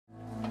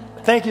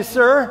Thank you,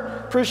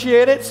 sir.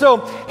 Appreciate it. So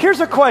here's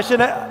a question.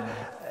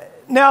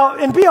 Now,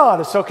 and be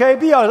honest, okay?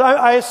 Be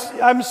honest.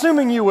 I'm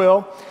assuming you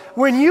will.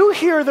 When you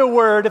hear the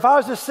word, if I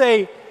was to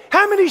say,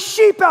 how many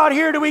sheep out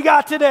here do we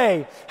got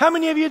today? How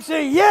many of you would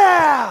say,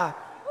 yeah?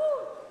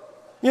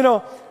 You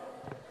know,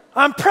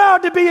 I'm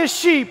proud to be a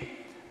sheep.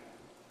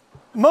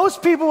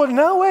 Most people would,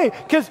 no way.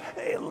 Because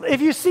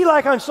if you see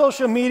like on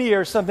social media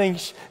or something,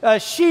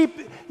 sheep,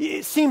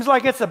 it seems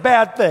like it's a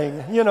bad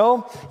thing, you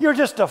know. You're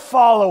just a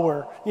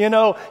follower, you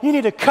know. You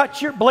need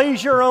to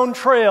blaze your own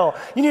trail.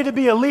 You need to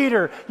be a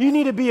leader. You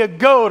need to be a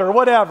goat or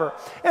whatever.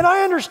 And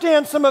I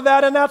understand some of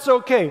that, and that's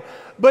okay.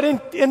 But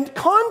in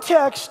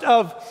context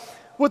of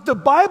what the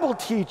Bible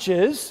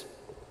teaches,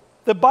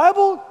 the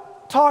Bible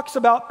talks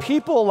about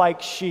people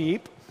like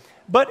sheep,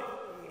 but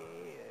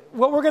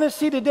what we're going to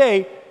see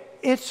today,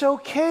 it's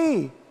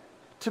okay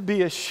to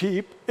be a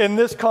sheep in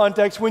this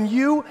context when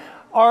you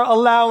are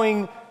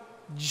allowing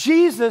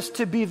Jesus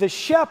to be the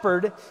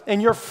shepherd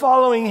and you're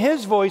following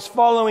his voice,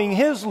 following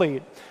his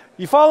lead.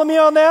 You follow me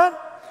on that?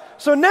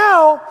 So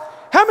now,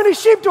 how many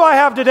sheep do I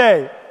have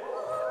today?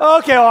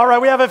 Okay, all right,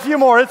 we have a few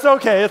more. It's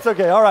okay,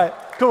 all right,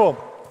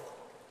 cool.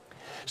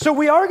 So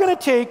we are going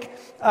to take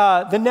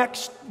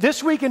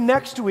this week and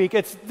next week.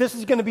 This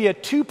is going to be a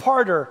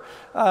two-parter,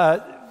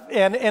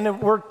 and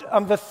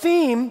the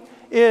theme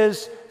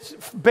is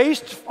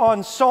based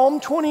on Psalm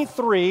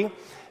 23.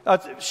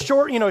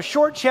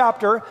 Short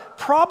chapter.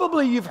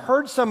 Probably you've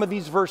heard some of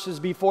these verses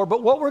before,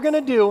 but what we're going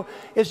to do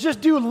is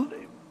just do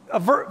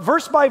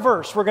verse by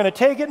verse. We're going to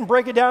take it and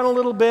break it down a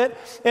little bit,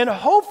 and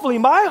hopefully,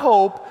 my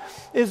hope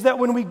is that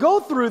when we go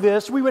through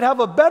this, we would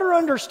have a better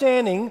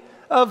understanding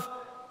of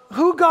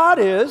who God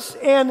is,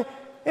 and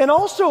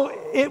also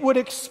it would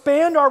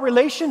expand our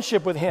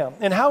relationship with Him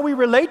and how we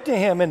relate to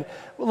Him. And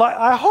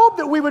I hope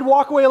that we would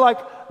walk away like,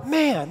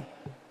 man,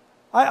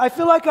 I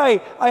feel like I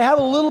have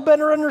a little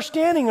better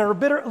understanding or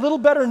a little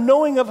better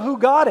knowing of who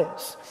God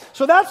is.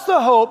 So that's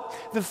the hope.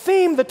 The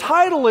theme, the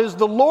title is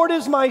The Lord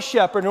is My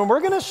Shepherd. And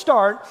we're going to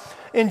start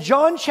in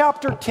John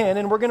chapter 10,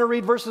 and we're going to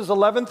read verses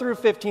 11 through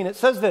 15. It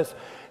says this.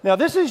 Now,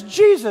 this is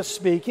Jesus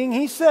speaking.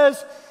 He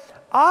says,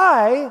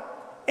 I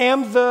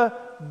am the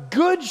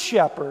good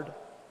shepherd.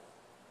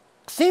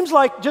 Seems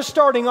like just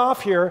starting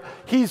off here,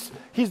 he's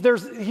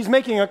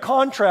making a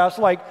contrast,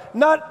 like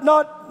not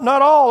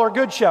all are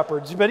good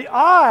shepherds, but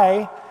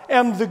I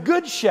am the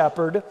good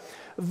shepherd.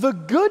 The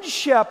good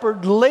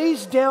shepherd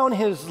lays down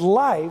his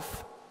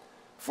life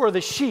for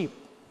the sheep.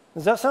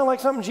 Does that sound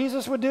like something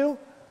Jesus would do?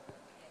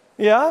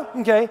 Yeah?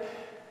 Okay.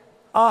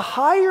 A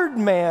hired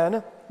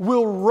man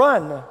will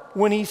run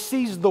when he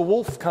sees the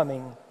wolf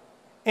coming,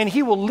 and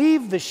he will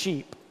leave the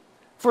sheep,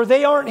 for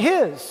they aren't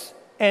his,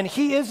 and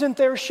he isn't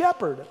their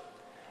shepherd.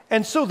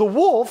 And so the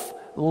wolf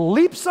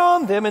leaps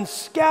on them and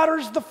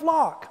scatters the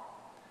flock.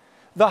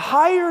 The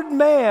hired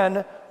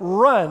man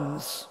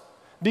runs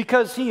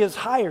because he is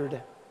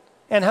hired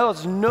and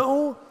has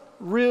no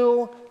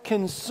real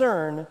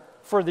concern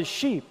for the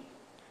sheep.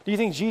 Do you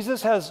think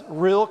Jesus has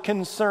real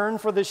concern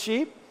for the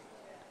sheep?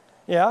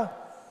 Yeah.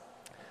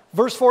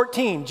 Verse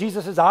 14,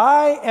 Jesus says,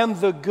 I am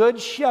the good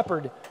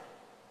shepherd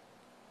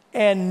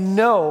and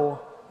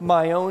know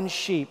my own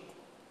sheep,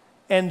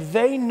 and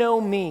they know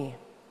me.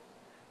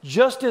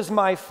 Just as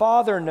my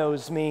Father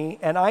knows me,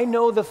 and I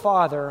know the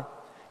Father,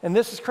 and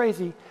this is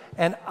crazy,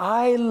 and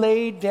I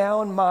lay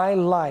down my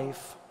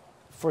life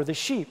for the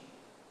sheep.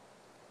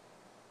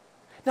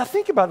 Now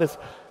think about this.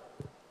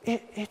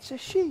 It's a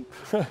sheep.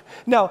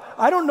 Now,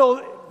 I don't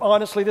know,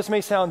 honestly, this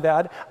may sound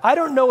bad. I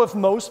don't know if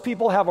most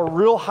people have a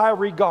real high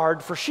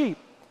regard for sheep.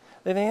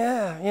 They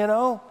think, you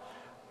know,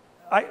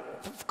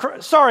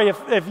 sorry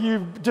if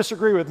you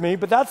disagree with me,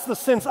 but that's the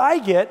sense I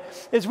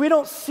get, is we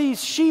don't see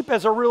sheep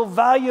as a real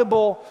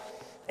valuable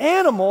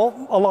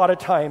animal a lot of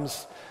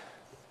times.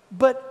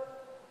 But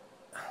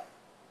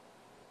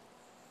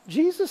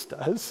Jesus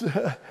does.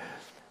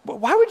 But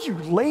why would you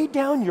lay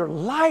down your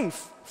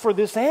life for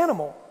this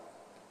animal?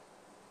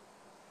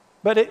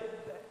 But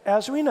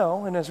as we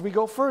know, and as we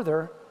go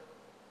further,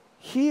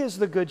 He is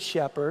the good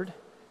shepherd,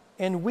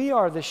 and we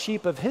are the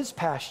sheep of His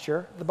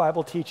pasture, the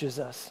Bible teaches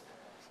us.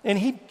 And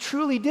He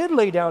truly did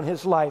lay down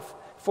His life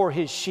for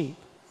His sheep,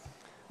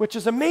 which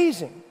is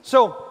amazing.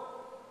 So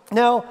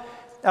now,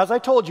 as I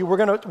told you, we're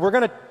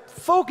gonna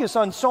focus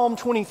on Psalm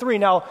 23.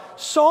 Now,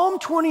 Psalm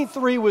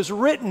 23 was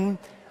written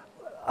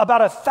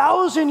about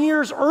 1,000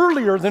 years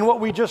earlier than what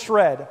we just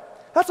read.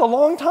 That's a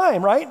long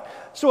time, right?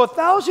 So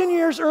 1,000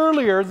 years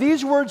earlier,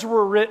 these words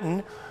were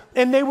written,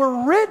 and they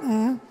were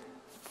written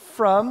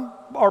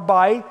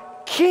by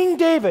King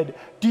David.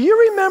 Do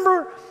you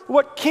remember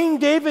what King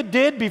David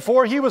did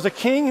before he was a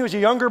king? He was a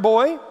younger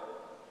boy.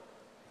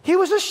 He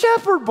was a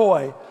shepherd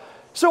boy.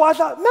 So I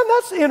thought, man,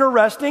 that's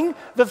interesting.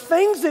 The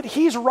things that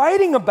he's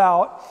writing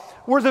about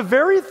were the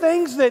very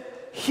things that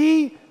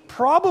he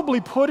probably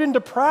put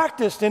into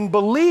practice and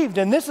believed,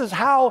 and this is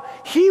how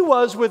he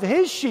was with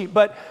his sheep.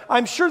 But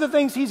I'm sure the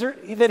things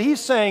that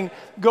he's saying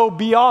go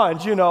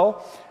beyond, you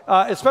know.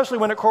 especially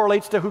when it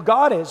correlates to who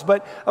God is.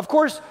 But of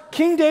course,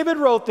 King David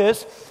wrote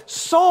this.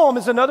 Psalm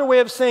is another way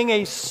of saying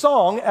a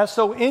song,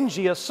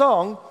 S-O-N-G, a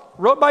song,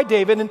 wrote by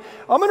David. And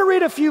I'm going to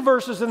read a few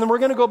verses and then we're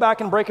going to go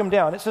back and break them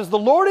down. It says, "The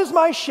Lord is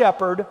my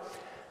shepherd,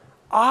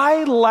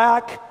 I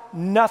lack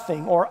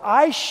nothing," or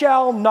 "I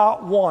shall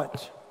not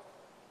want."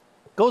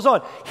 Goes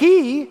on,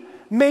 "He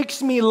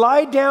makes me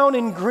lie down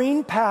in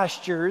green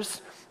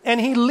pastures, and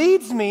He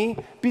leads me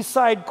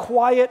beside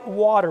quiet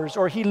waters,"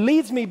 or "He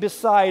leads me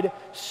beside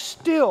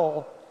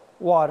still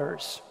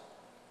waters.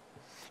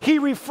 He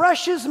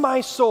refreshes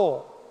my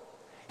soul.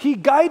 He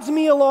guides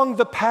me along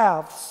the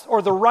paths,"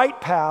 or the right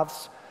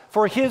paths,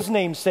 "for His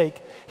name's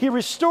sake. He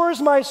restores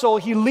my soul.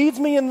 He leads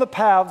me in the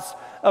paths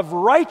of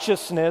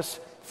righteousness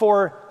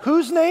for"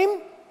 whose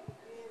name?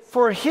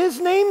 For His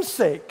name's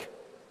sake.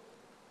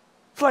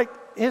 It's like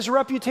His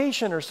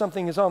reputation or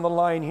something is on the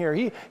line here.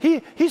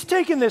 He's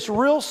taking this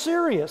real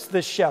serious,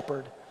 this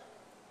shepherd.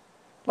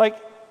 Like,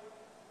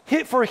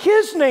 for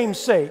His name's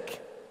sake.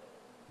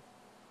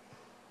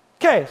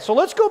 Okay, so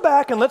let's go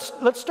back and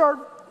let's start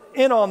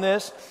in on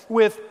this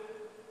with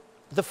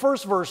the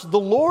first verse. "The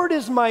Lord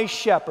is my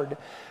shepherd."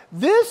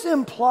 This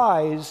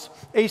implies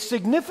a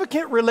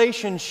significant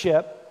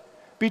relationship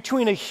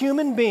between a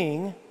human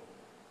being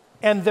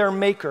and their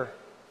maker.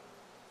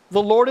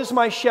 The Lord is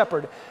my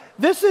shepherd.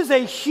 This is a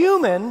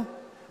human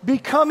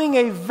becoming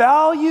a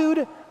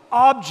valued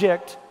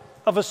object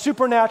of a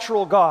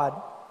supernatural God.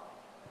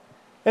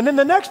 And then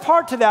the next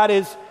part to that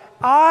is,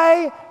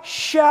 "I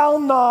shall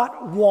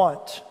not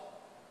want."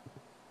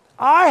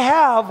 I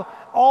have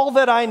all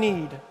that I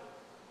need.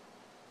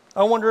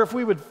 I wonder if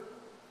we would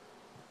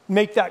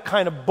make that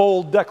kind of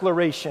bold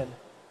declaration.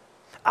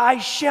 I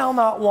shall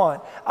not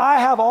want. I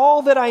have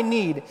all that I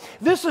need.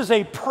 This is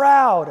a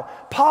proud,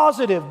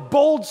 positive,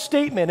 bold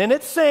statement. And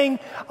it's saying,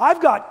 I've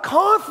got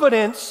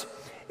confidence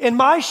in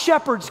my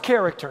shepherd's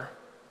character.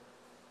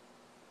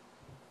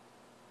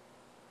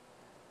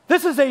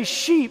 This is a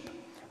sheep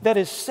that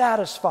is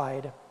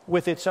satisfied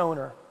with its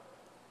owner.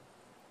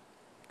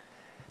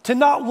 To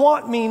not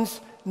want means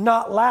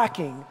not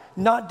lacking,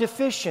 not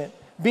deficient,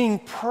 being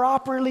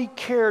properly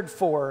cared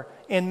for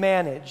and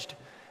managed,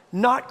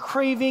 not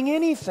craving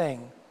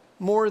anything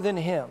more than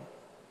Him.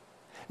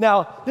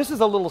 Now, this is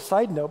a little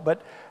side note,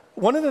 but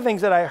one of the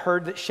things that I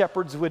heard that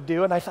shepherds would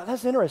do, and I thought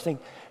that's interesting,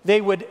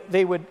 they would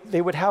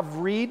have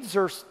reeds,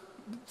 or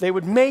they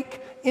would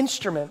make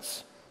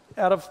instruments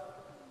out of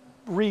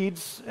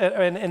reeds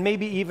and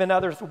maybe even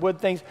other wood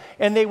things,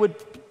 and they would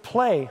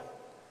play.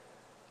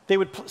 They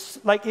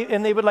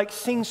would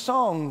sing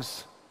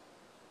songs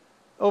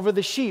over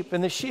the sheep,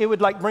 and it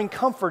would like bring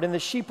comfort, and the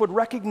sheep would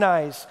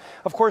recognize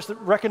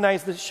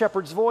the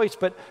shepherd's voice,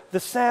 but the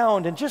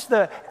sound and just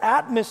the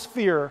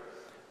atmosphere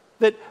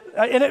that,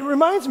 and it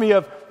reminds me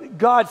of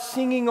God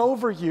singing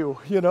over you,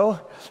 you know.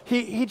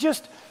 He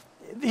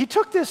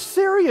took this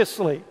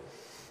seriously.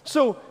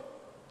 So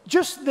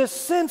just this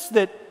sense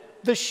that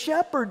the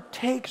shepherd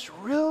takes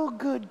real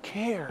good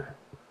care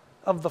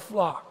of the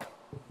flock.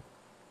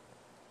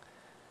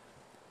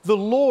 The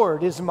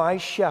Lord is my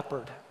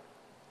shepherd.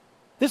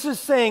 This is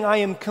saying I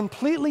am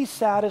completely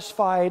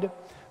satisfied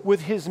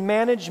with His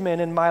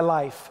management in my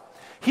life.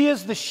 He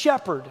is the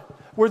shepherd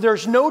where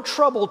there's no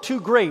trouble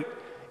too great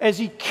as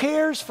He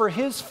cares for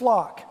His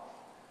flock.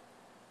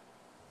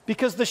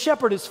 Because the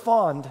shepherd is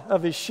fond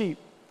of his sheep.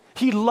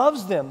 He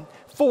loves them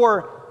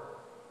for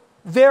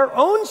their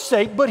own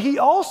sake, but He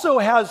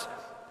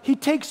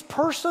takes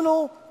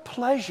personal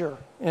pleasure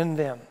in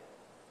them.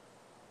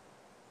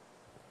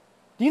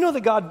 Do you know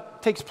that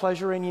God takes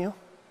pleasure in you?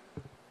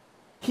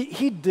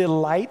 He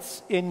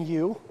delights in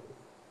you.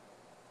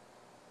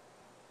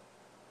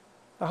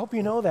 I hope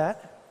you know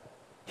that.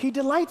 He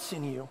delights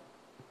in you.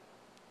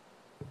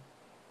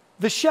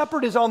 The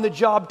shepherd is on the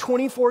job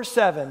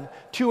 24/7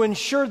 to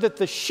ensure that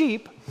the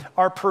sheep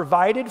are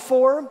provided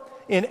for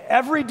in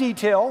every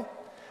detail.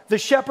 The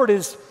shepherd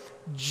is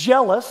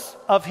jealous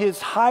of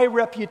his high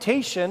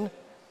reputation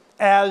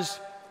as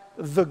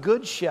the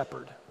good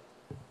shepherd.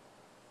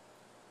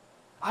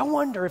 I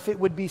wonder if it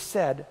would be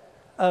said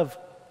of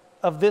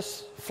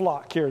this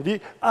flock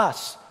here,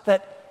 us,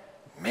 that,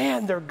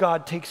 man, their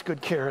God takes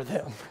good care of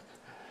them.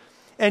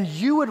 And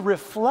you would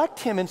reflect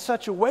Him in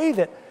such a way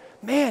that,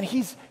 man,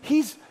 He's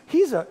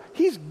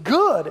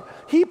good.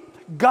 He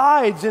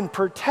guides and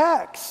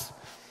protects.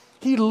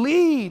 He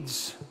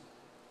leads.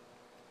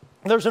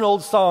 There's an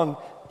old song,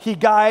 He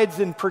guides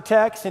and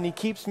protects and He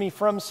keeps me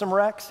from some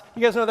wrecks.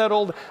 You guys know that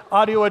old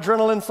Audio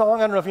Adrenaline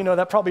song? I don't know if you know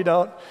that, probably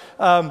don't.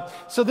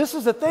 So this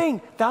is the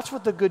thing. That's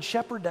what the Good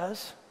Shepherd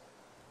does.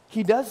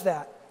 He does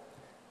that.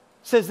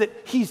 Says that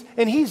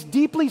He's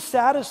deeply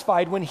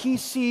satisfied when He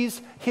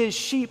sees His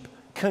sheep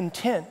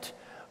content,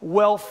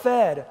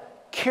 well-fed,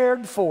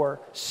 cared for,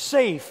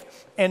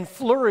 safe, and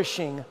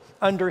flourishing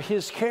under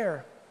His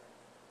care.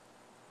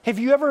 Have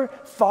you ever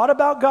thought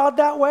about God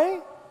that way?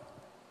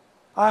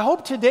 I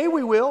hope today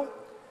we will.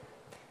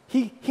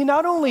 He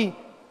not only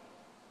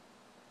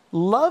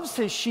loves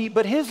His sheep,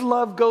 but His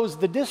love goes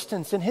the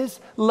distance, and His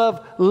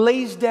love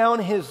lays down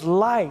His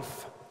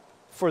life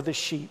for the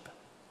sheep.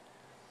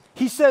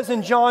 He says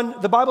in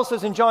John, the Bible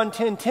says in John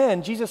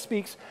 10:10, Jesus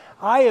speaks,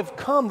 I have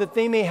come that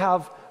they may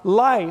have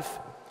life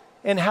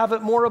and have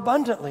it more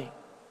abundantly.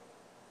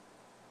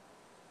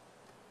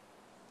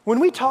 When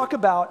we talk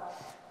about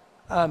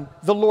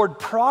the Lord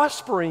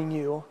prospering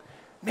you,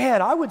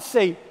 man, I would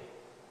say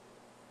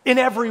in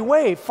every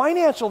way,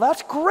 financial,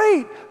 that's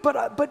great,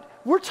 but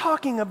we're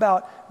talking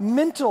about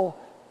mental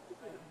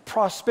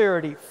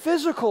prosperity,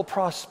 physical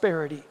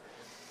prosperity,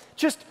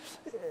 just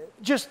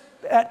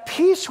at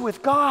peace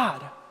with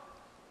God,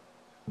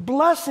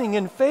 blessing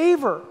and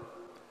favor.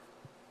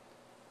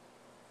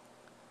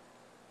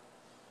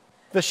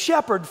 The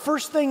shepherd,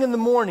 first thing in the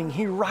morning,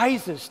 he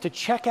rises to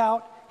check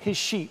out his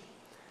sheep.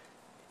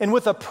 And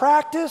with a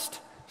practiced,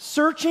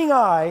 searching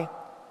eye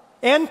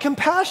and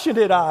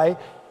compassionate eye,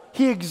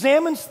 he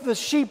examines the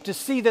sheep to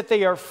see that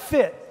they are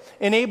fit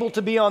and able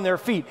to be on their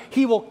feet.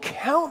 He will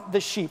count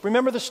the sheep.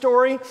 Remember the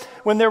story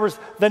when there was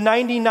the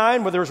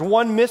 99, where there was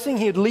one missing?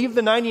 He'd leave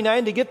the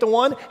 99 to get the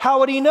one. How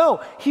would he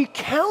know? He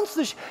counts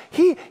the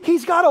sheep.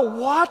 He's got a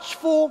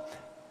watchful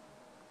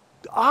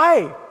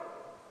eye.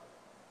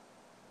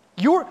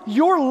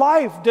 Your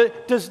life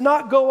does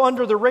not go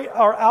under the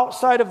or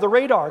outside of the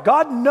radar.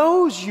 God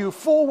knows you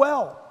full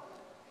well.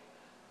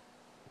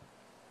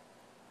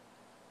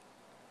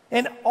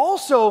 And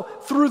also,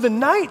 through the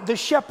night, the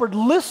shepherd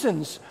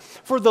listens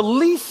for the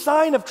least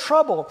sign of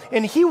trouble,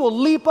 and he will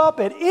leap up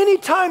at any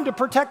time to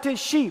protect his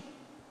sheep.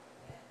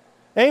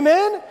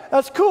 Amen?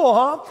 That's cool,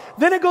 huh?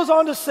 Then it goes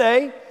on to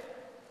say,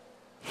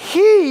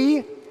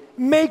 he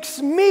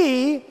makes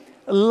me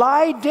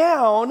lie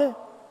down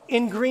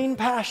in green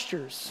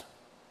pastures.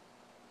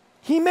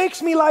 He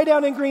makes me lie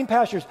down in green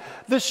pastures.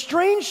 The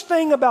strange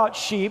thing about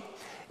sheep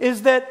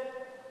is that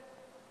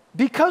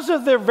because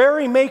of their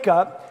very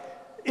makeup,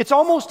 it's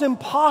almost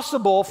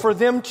impossible for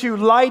them to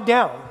lie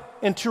down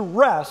and to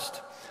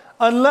rest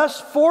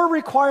unless 4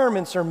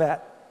 requirements are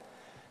met.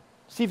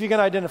 See if you can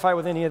identify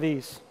with any of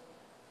these.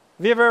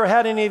 Have you ever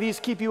had any of these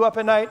keep you up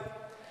at night?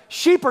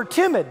 Sheep are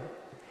timid,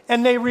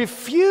 and they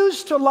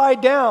refuse to lie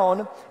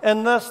down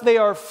unless they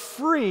are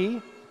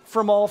free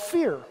from all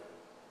fear.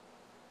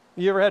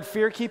 You ever had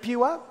fear keep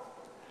you up?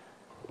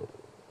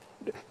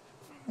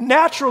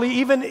 Naturally,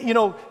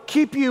 even,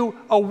 keep you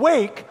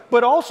awake,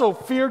 but also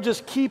fear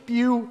just keep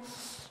you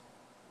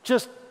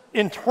just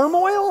in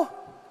turmoil?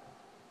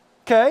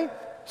 Okay.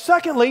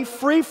 Secondly,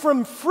 free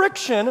from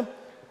friction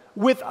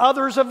with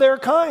others of their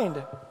kind.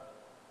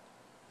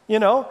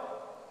 Have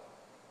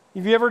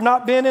you ever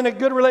not been in a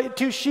good relationship,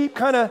 2 sheep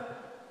kind of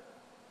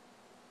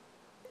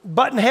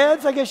button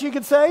heads, I guess you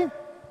could say?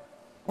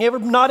 You ever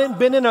not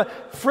been in a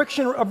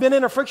friction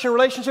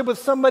relationship with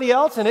somebody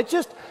else, and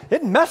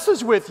it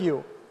messes with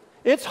you.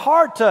 It's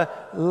hard to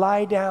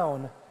lie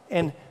down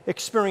and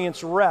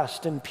experience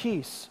rest and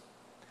peace.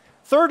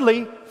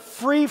 Thirdly,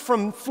 free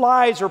from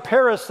flies or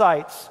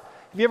parasites.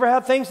 Have you ever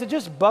had things that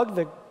just bug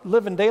the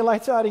living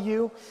daylights out of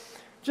you?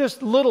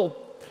 Just little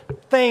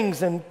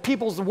things and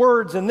people's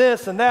words and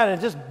this and that, and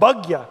just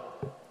bug you.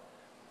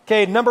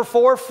 Okay, number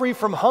 4, free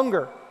from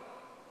hunger.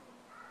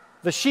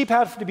 The sheep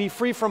have to be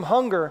free from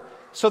hunger,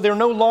 so they're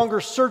no longer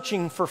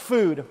searching for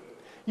food.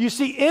 You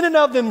see, in and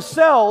of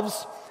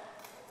themselves,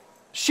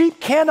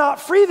 sheep cannot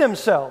free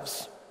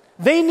themselves.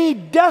 They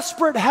need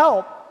desperate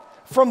help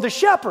from the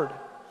shepherd.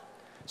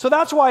 So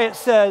that's why it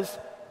says,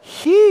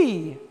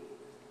 he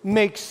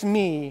makes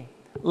me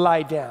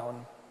lie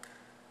down.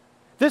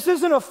 This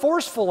isn't a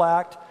forceful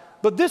act,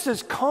 but this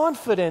is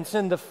confidence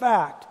in the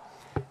fact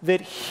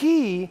that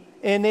he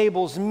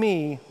enables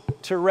me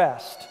to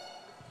rest.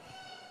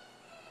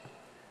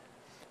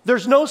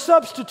 There's no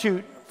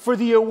substitute for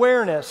the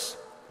awareness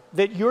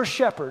that your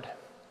shepherd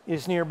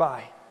is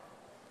nearby.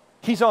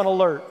 He's on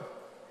alert.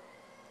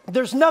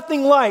 There's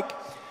nothing like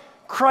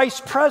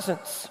Christ's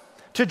presence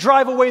to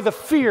drive away the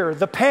fear,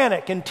 the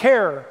panic, and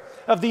terror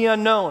of the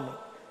unknown.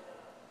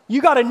 We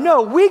got to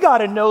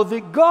know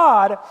that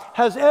God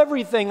has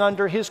everything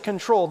under his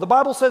control. The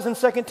Bible says in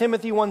 2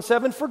 Timothy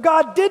 1:7, for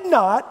God did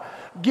not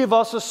give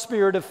us a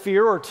spirit of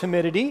fear or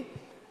timidity,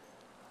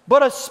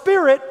 but a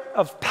spirit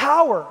of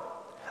power,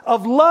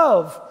 of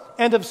love,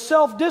 and of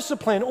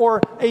self-discipline, or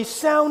a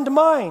sound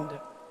mind.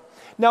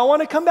 Now I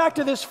want to come back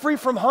to this free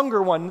from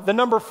hunger one, the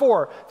number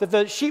 4, that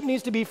the sheep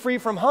needs to be free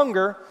from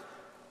hunger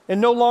and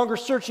no longer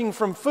searching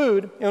from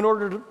food in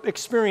order to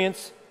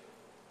experience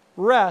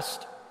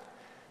rest.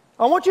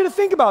 I want you to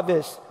think about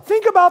this.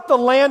 Think about the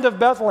land of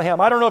Bethlehem.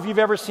 I don't know if you've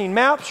ever seen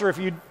maps, or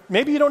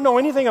maybe you don't know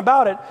anything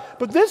about it,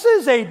 but this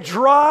is a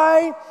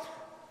dry,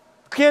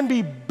 can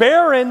be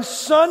barren,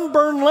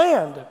 sunburned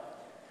land.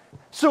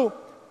 So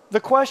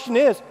the question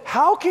is,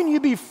 how can you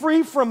be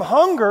free from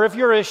hunger if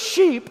you're a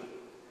sheep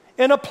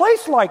in a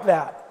place like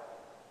that?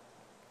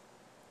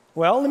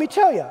 Well, let me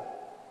tell you.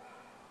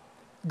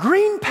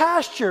 Green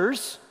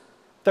pastures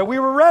that we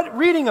were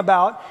reading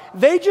about,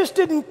 they just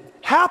didn't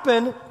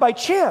happen by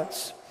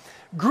chance.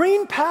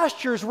 Green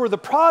pastures were the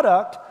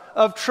product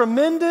of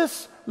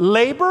tremendous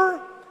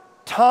labor,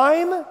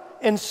 time,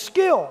 and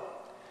skill.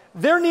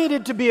 There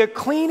needed to be a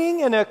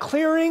cleaning and a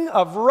clearing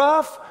of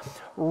rough,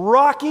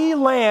 rocky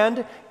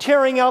land,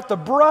 tearing out the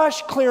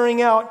brush,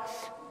 clearing out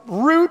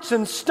roots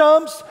and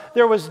stumps.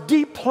 There was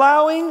deep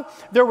plowing.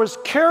 There was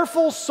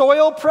careful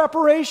soil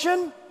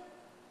preparation.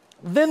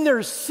 Then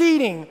there's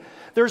seeding.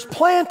 There's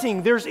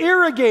planting. There's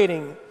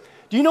irrigating.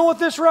 Do you know what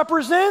this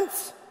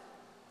represents?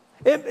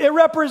 It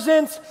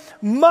represents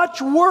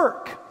much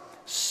work,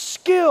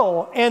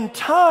 skill, and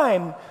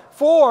time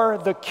for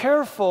the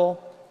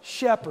careful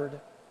shepherd.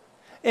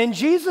 And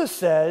Jesus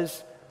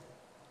says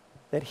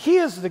that He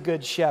is the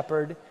good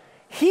shepherd.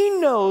 He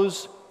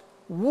knows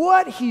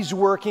what He's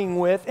working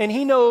with, and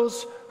He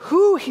knows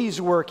who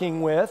He's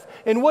working with.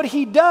 And what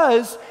He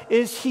does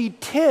is He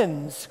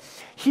tends,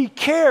 He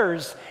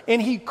cares,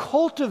 and He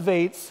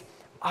cultivates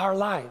our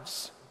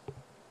lives.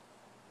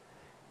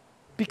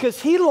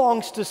 Because He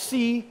longs to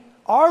see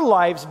our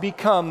lives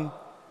become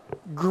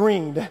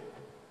green,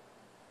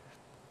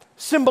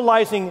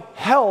 symbolizing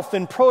health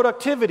and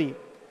productivity.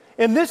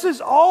 And this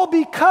is all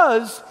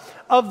because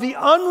of the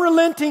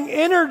unrelenting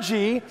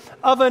energy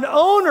of an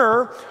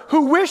owner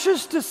who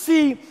wishes to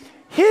see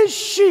his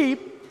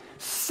sheep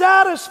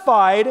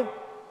satisfied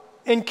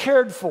and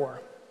cared for.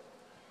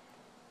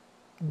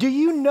 Do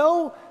you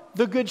know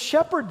the Good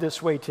Shepherd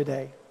this way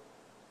today?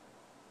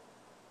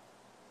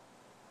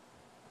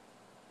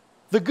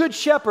 The Good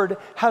Shepherd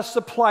has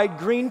supplied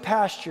green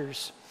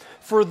pastures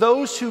for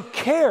those who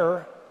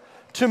care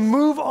to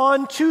move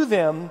on to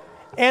them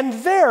and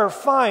there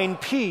find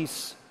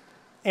peace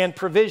and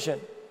provision.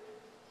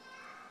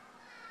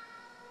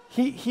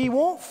 He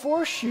won't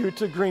force you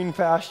to green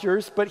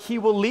pastures, but He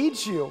will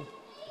lead you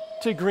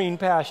to green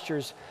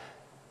pastures.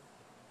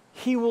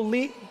 He will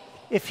lead.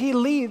 If He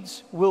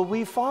leads, will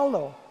we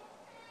follow?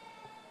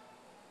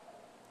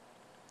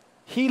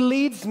 He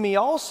leads me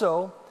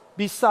also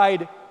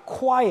beside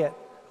quiet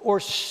or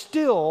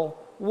still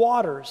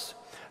waters.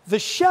 The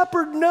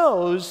shepherd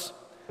knows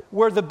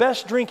where the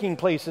best drinking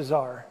places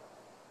are.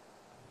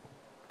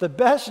 The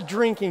best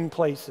drinking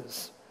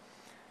places.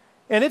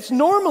 And it's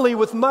normally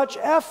with much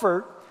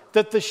effort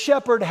that the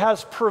shepherd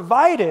has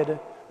provided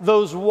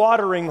those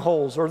watering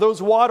holes or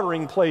those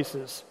watering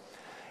places.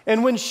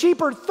 And when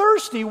sheep are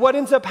thirsty, what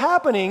ends up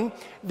happening,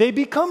 they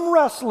become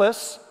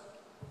restless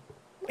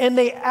and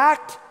they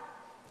act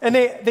and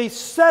they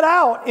set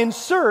out in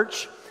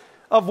search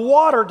of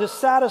water to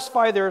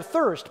satisfy their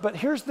thirst. But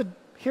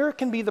here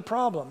can be the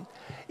problem.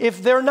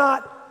 If they're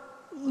not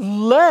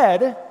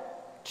led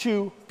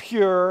to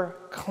pure,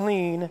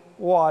 clean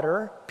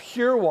water,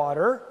 pure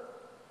water,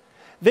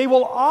 they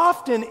will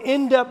often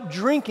end up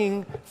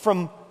drinking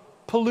from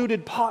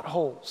polluted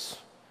potholes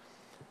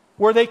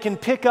where they can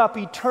pick up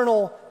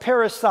eternal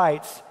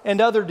parasites and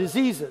other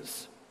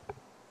diseases.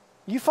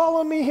 You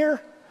follow me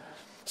here?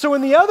 So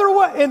in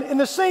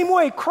the same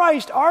way,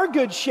 Christ, our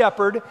good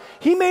shepherd,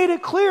 He made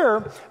it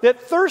clear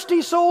that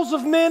thirsty souls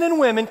of men and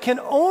women can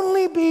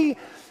only be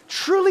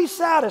truly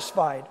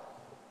satisfied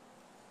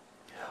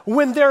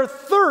when their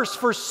thirst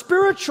for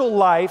spiritual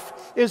life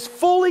is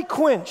fully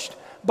quenched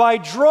by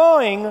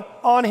drawing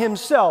on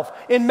Himself.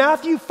 In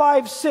Matthew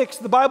 5:6,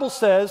 the Bible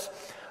says,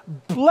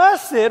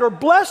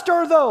 blessed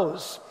are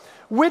those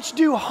which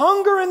do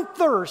hunger and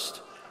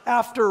thirst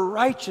after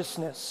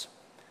righteousness,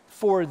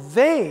 for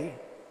they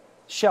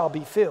shall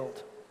be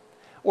filled,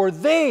 or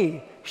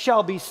they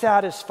shall be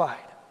satisfied.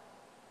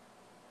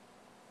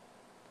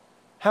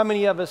 How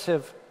many of us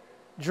have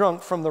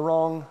drunk from the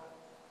wrong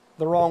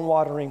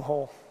watering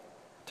hole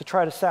to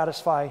try to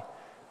satisfy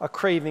a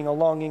craving, a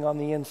longing on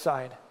the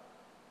inside?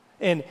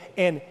 And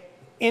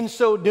in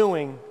so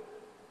doing,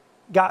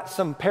 got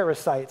some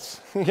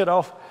parasites,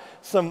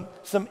 some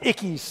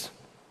ickies.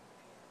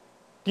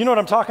 Do you know what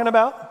I'm talking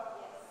about?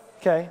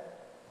 Okay.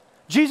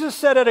 Jesus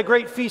said at a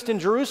great feast in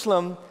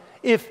Jerusalem,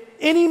 if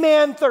any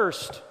man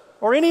thirst,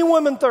 or any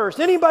woman thirst,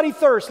 anybody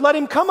thirst, let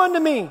him come unto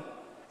me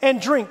and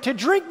drink. To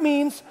drink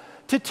means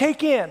to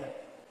take in,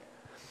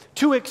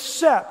 to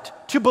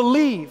accept, to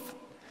believe.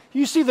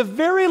 You see, the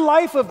very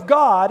life of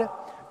God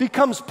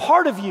becomes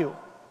part of you.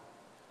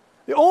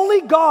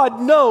 Only God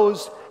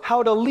knows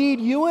how to lead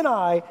you and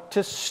I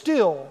to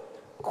still,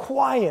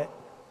 quiet,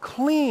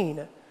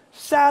 clean,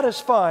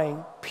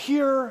 satisfying,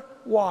 pure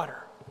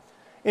water.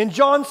 In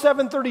John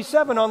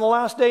 7:37, on the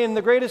last day and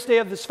the greatest day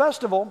of this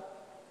festival,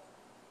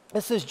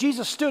 it says,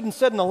 Jesus stood and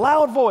said in a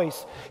loud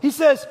voice, He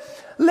says,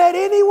 let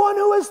anyone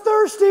who is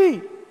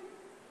thirsty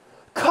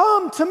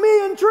come to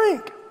me and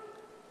drink.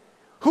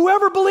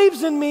 Whoever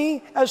believes in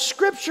me, as the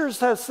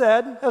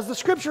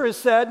Scripture has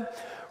said,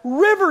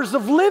 rivers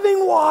of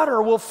living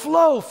water will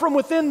flow from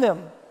within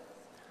them.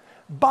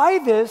 By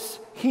this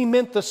He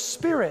meant the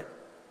Spirit,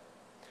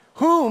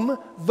 whom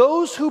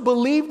those who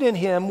believed in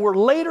Him were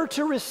later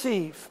to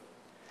receive.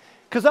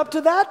 Because up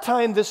to that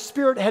time, the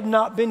Spirit had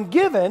not been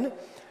given,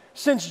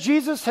 since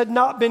Jesus had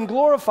not been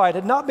glorified,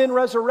 had not been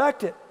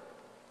resurrected.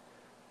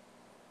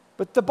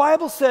 But the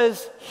Bible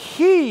says,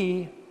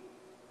 He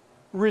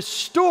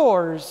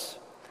restores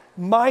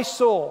my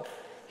soul.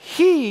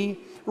 He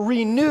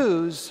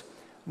renews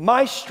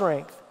my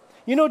strength.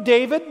 You know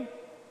David,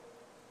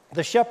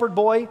 the shepherd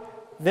boy,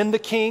 then the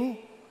king,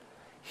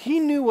 he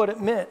knew what it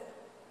meant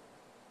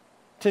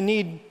to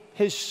need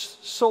his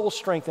soul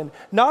strengthened.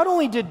 Not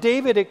only did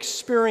David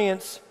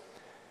experience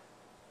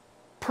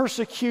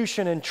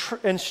persecution and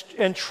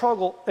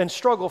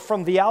struggle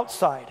from the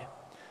outside,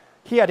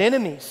 he had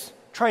enemies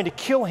trying to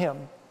kill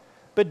him,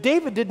 but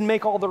David didn't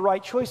make all the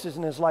right choices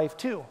in his life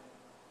too.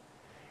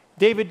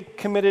 David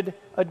committed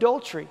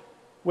adultery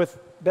with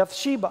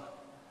Bathsheba,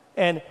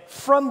 and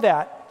from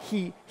that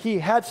he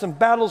had some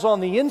battles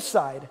on the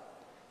inside.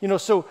 He knew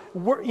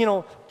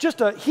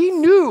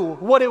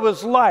what it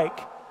was like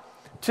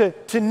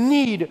to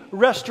need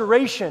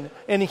restoration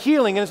and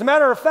healing. And as a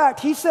matter of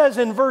fact, he says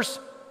in verse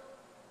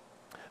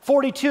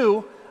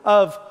 42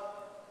 of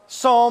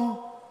Psalm,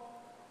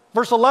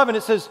 verse 11,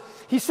 it says,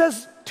 he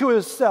says to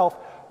himself,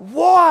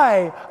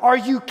 "Why are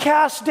you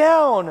cast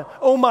down,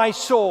 O my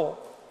soul?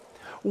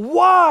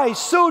 Why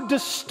so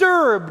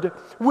disturbed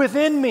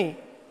within me?"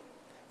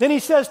 Then he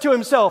says to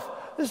himself,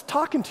 this is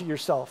talking to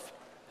yourself.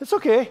 It's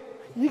okay.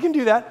 You can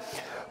do that.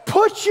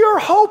 "Put your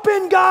hope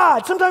in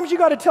God." Sometimes you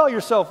got to tell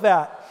yourself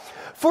that.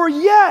 "For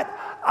yet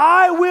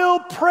I will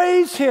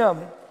praise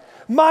him,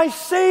 my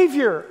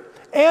Savior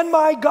and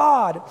my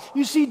God."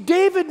 You see,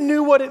 David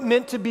knew what it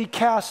meant to be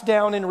cast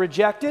down and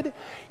rejected.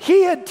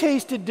 He had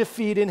tasted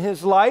defeat in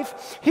his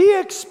life. He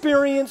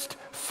experienced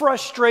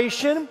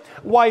frustration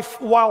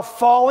while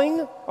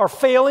falling or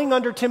failing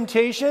under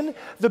temptation,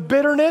 the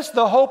bitterness,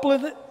 the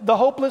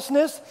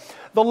hopelessness,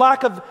 the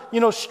lack of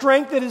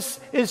strength that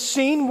is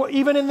seen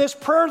even in this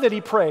prayer that he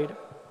prayed.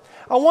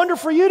 I wonder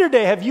for you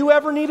today, have you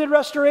ever needed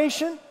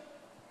restoration?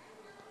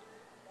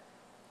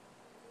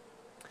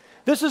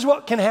 This is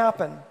what can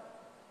happen.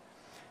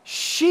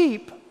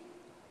 Sheep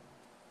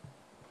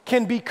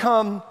can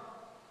become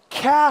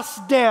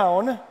cast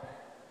down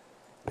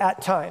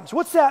at times.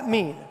 What's that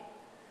mean?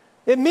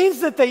 It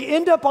means that they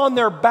end up on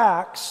their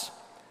backs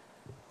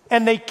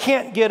and they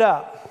can't get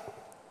up.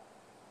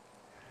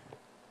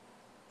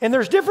 And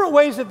there's different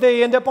ways that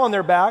they end up on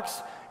their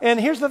backs. And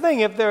here's the thing,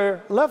 if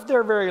they're left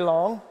there very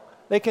long,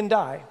 they can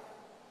die.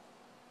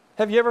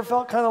 Have you ever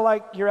felt kind of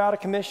like you're out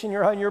of commission,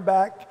 you're on your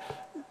back?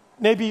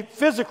 Maybe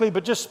physically,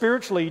 but just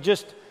spiritually,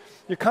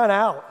 you're kind of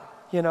out,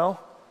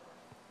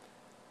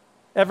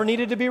 Ever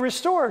needed to be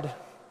restored?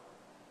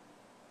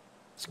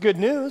 It's good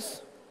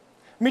news.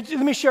 Let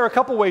me share a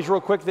couple ways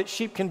real quick that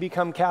sheep can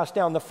become cast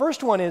down. The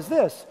first one is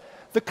this,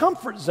 the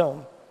comfort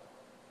zone.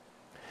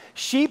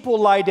 Sheep will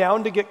lie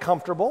down to get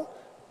comfortable.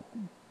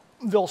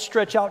 They'll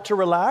stretch out to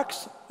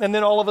relax, and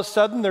then all of a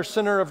sudden their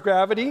center of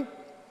gravity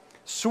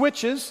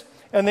switches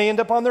and they end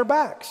up on their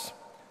backs.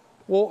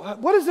 Well,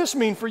 what does this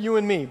mean for you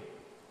and me?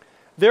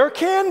 There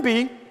can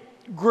be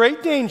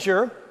great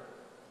danger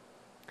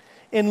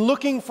in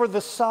looking for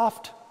the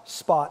soft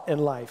spot in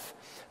life,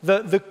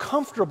 the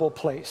comfortable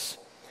place,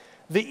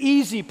 the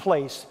easy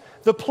place,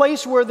 the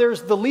place where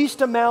there's the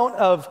least amount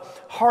of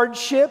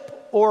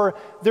hardship or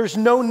there's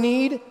no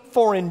need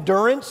for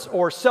endurance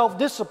or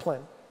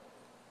self-discipline.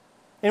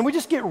 And we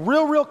just get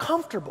real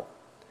comfortable.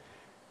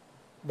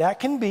 That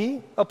can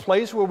be a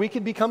place where we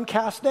could become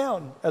cast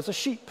down as a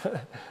sheep.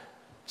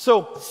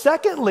 So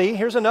secondly,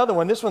 here's another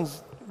one. This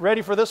one's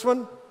ready for this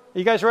one? Are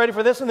you guys ready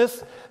for this one?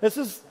 This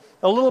is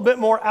a little bit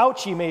more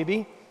ouchy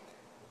maybe.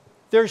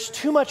 There's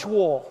too much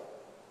wool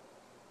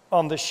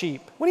on the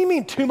sheep. What do you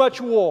mean too much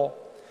wool?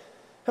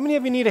 How many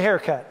of you need a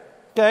haircut?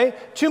 Okay,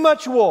 too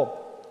much wool.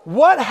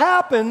 What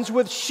happens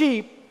with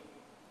sheep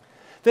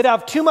that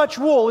have too much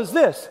wool is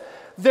this.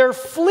 Their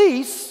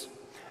fleece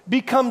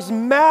becomes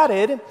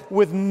matted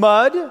with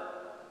mud,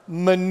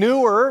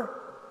 manure,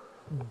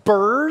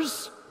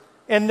 burrs,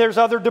 and there's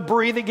other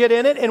debris that get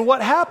in it. And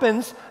what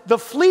happens, the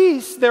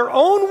fleece, their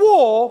own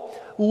wool,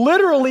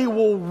 literally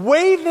will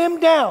weigh them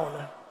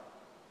down.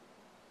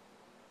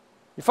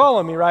 You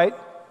follow me, right?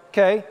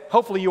 Okay,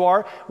 hopefully you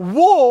are.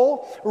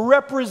 Wool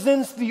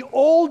represents the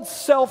old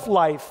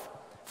self-life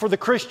for the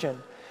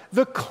Christian,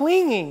 the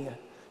clinging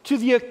to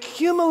the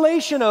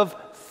accumulation of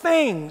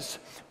things,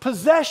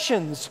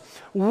 possessions,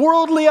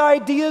 worldly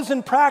ideas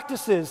and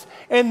practices,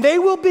 and they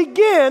will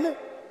begin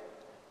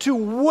to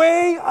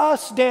weigh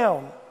us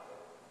down.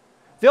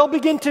 They'll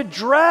begin to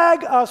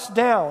drag us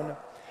down,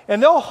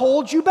 and they'll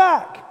hold you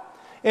back.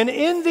 And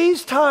in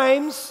these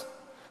times,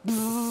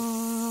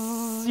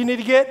 you need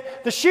to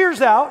get the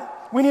shears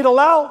out. We need to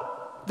allow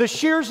the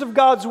shears of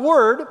God's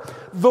word,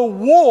 the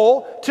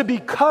wool, to be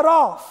cut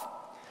off.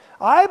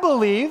 I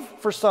believe,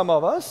 for some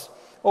of us,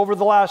 over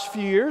the last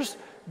few years,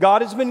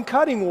 God has been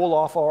cutting wool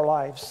off our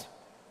lives.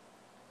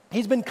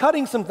 He's been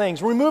cutting some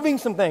things, removing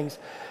some things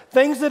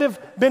that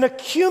have been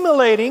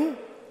accumulating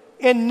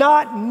and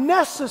not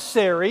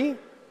necessary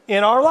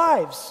in our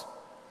lives.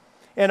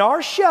 And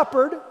our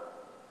shepherd,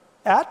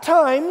 at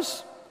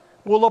times,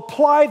 will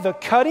apply the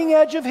cutting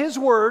edge of his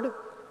word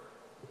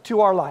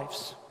to our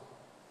lives.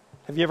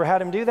 Have you ever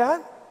had him do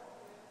that?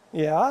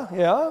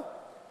 Yeah.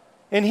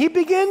 And he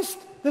begins,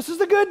 this is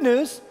the good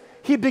news,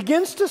 he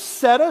begins to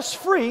set us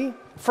free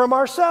from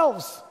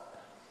ourselves.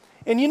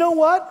 And you know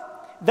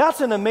what?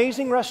 That's an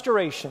amazing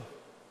restoration.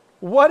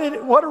 What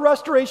a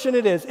restoration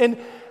it is. And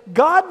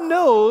God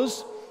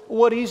knows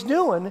what he's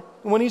doing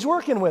when he's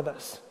working with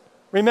us.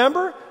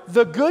 Remember?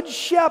 The good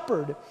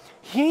shepherd,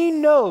 he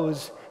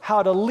knows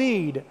how to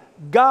lead,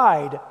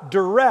 guide,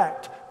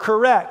 direct,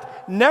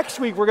 correct. Next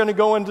week, we're going to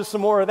go into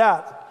some more of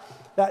that.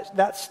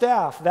 That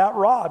staff, that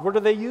rod, what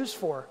are they used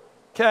for?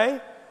 Okay?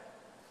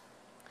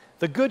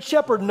 The good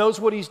shepherd knows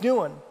what he's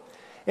doing.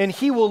 And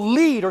he will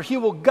lead or he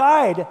will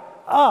guide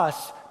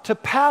us to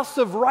paths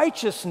of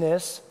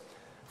righteousness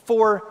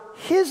for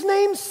his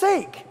name's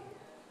sake.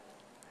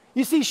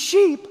 You see,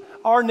 sheep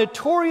are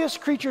notorious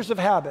creatures of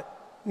habit,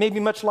 maybe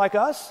much like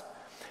us.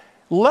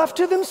 Left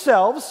to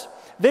themselves,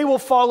 they will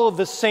follow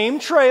the same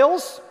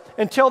trails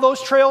until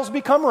those trails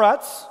become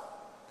ruts.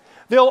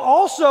 They'll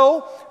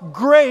also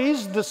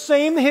graze the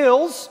same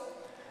hills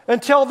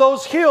until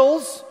those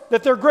hills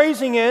that they're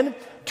grazing in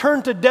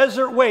turn to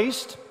desert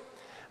waste.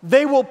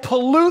 They will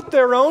pollute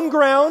their own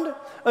ground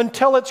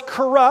until it's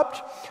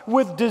corrupt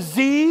with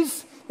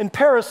disease and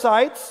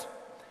parasites.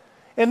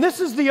 And this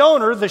is the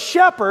owner, the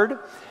shepherd.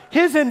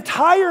 His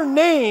entire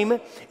name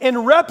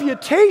and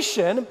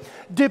reputation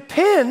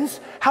depends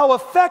how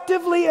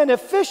effectively and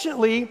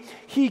efficiently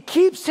he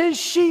keeps his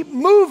sheep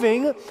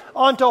moving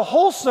onto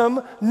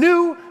wholesome,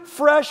 new,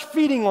 fresh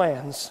feeding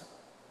lands.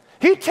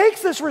 He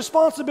takes this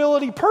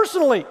responsibility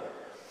personally.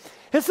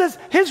 It says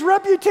his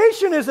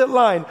reputation is at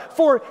line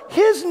for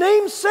his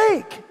name's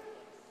sake.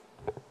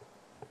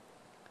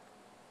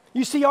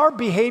 You see, our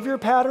behavior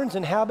patterns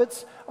and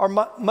habits are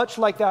much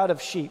like that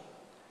of sheep.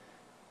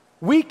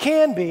 We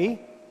can be,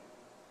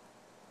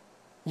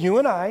 you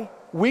and I,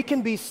 we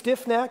can be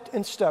stiff-necked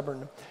and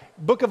stubborn.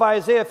 Book of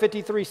Isaiah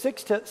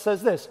 53:6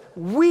 says this,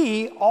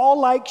 we, all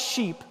like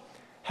sheep,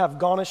 have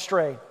gone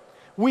astray.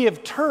 We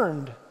have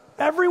turned,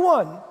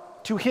 everyone,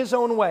 to his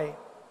own way.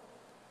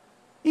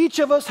 Each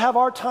of us have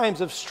our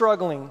times of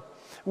struggling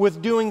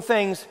with doing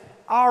things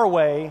our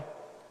way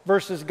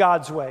versus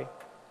God's way.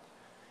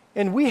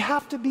 And we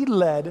have to be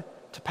led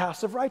to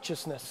paths of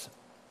righteousness.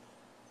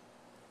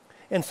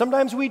 And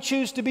sometimes we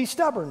choose to be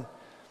stubborn.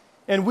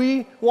 And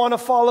we want to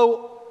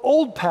follow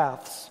old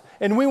paths.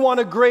 And we want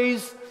to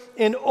graze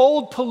in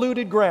old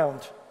polluted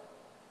ground.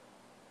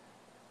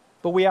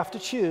 But we have to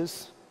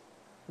choose.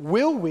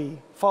 Will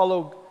we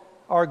follow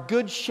our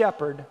good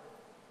shepherd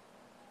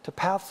to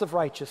paths of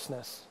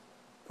righteousness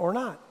or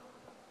not?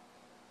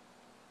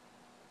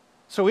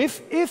 So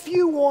if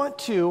you want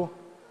to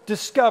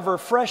discover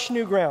fresh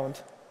new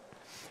ground,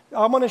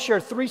 I'm going to share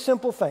 3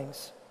 simple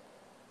things.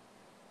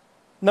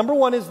 Number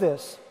 1 is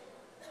this.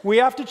 We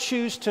have to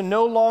choose to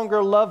no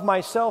longer love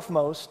myself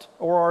most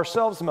or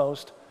ourselves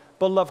most,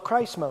 but love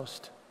Christ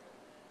most.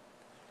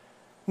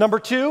 Number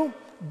 2,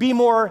 be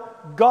more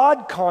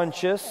God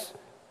conscious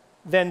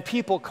than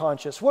people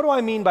conscious. What do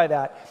I mean by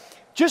that?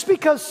 Just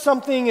because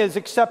something is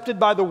accepted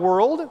by the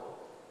world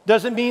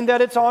doesn't mean that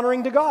it's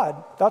honoring to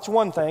God. That's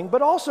one thing.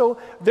 But also,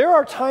 there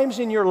are times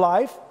in your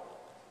life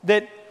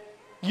that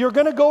you're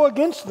going to go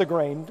against the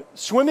grain,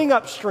 swimming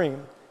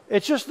upstream.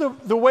 It's just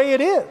the way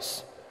it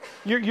is.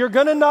 You're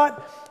going to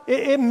not,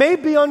 it may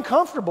be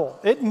uncomfortable.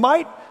 It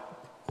might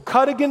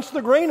cut against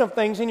the grain of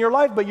things in your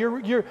life, but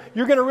you're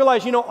going to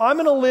realize, I'm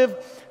going to live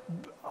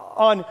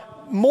on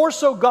more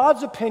so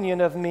God's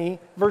opinion of me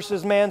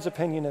versus man's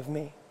opinion of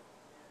me.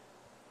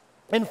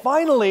 And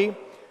finally,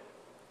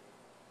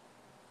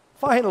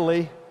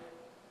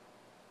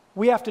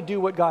 we have to do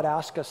what God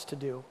asks us to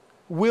do.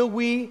 Will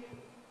we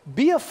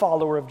be a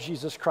follower of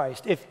Jesus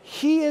Christ? If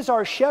he is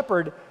our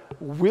shepherd,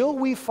 will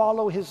we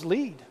follow his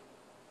lead?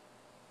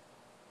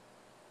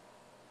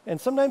 And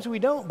sometimes we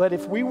don't, but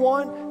if we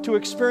want to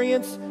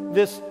experience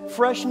this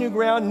fresh new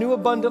ground, new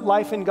abundant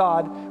life in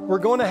God, we're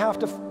going to have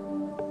to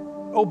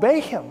obey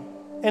him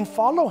and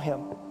follow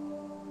him.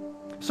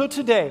 So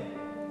today,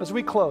 as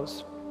we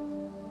close,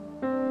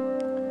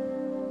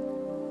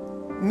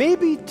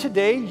 maybe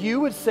today you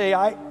would say,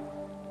 I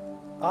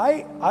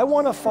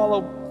want to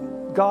follow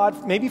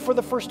God maybe for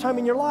the first time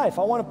in your life.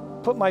 I want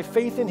to put my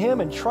faith in him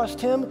and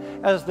trust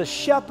him as the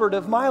shepherd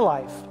of my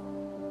life.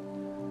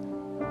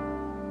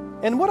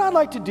 And what I'd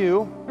like to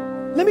do,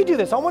 let me do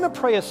this. I want to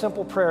pray a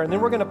simple prayer, and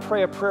then we're going to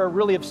pray a prayer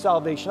really of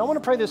salvation. I want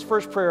to pray this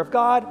first prayer of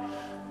God.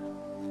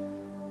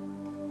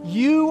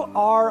 You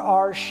are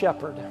our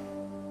shepherd.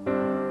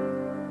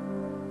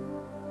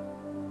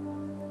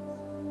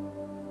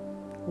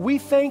 We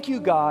thank you,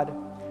 God,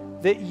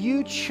 that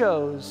you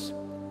chose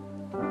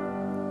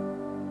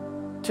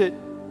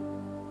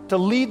to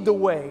lead the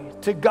way,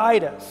 to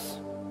guide us.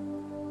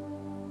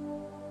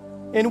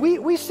 And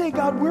we say,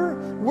 God,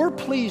 we're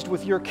pleased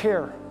with your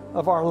care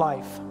of our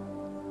life.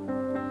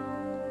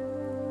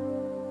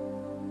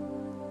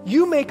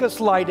 You make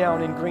us lie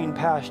down in green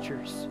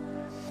pastures.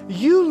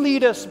 You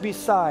lead us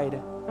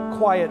beside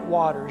quiet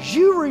waters.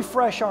 You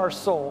refresh our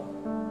soul.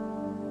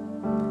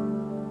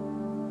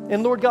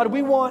 And Lord God,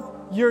 we want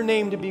your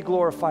name to be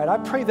glorified. I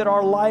pray that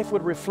our life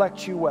would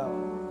reflect you well.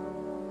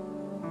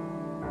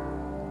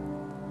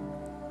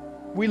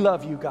 We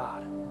love you,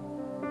 God.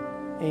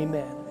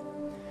 Amen.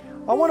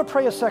 I want to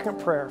pray a second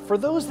prayer. For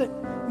those that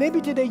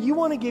maybe today you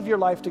want to give your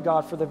life to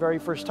God for the very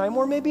first time,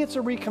 or maybe it's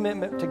a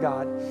recommitment to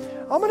God.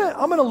 I'm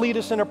gonna lead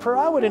us in a prayer.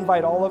 I would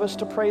invite all of us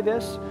to pray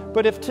this.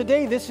 But if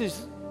today this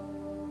is,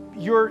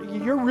 you're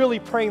really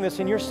praying this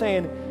and you're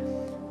saying,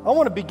 I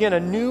want to begin a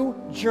new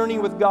journey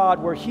with God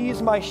where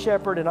He's my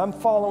shepherd and I'm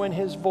following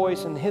His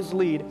voice and His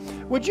lead,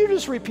 would you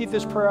just repeat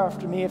this prayer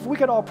after me? If we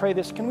could all pray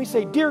this, can we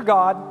say, Dear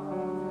God,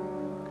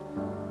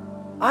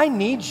 I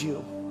need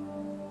you.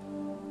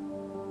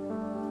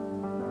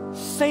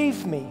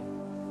 Save me.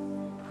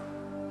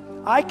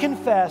 I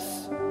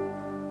confess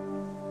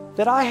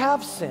that I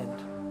have sinned.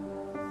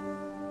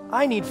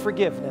 I need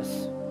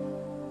forgiveness.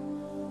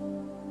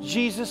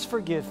 Jesus,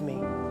 forgive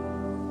me.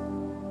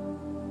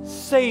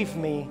 Save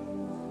me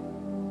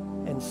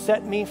and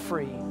set me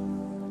free.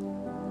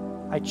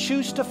 I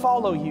choose to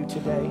follow you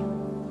today.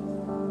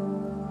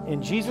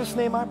 In Jesus'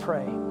 name I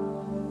pray.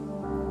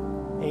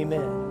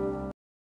 Amen.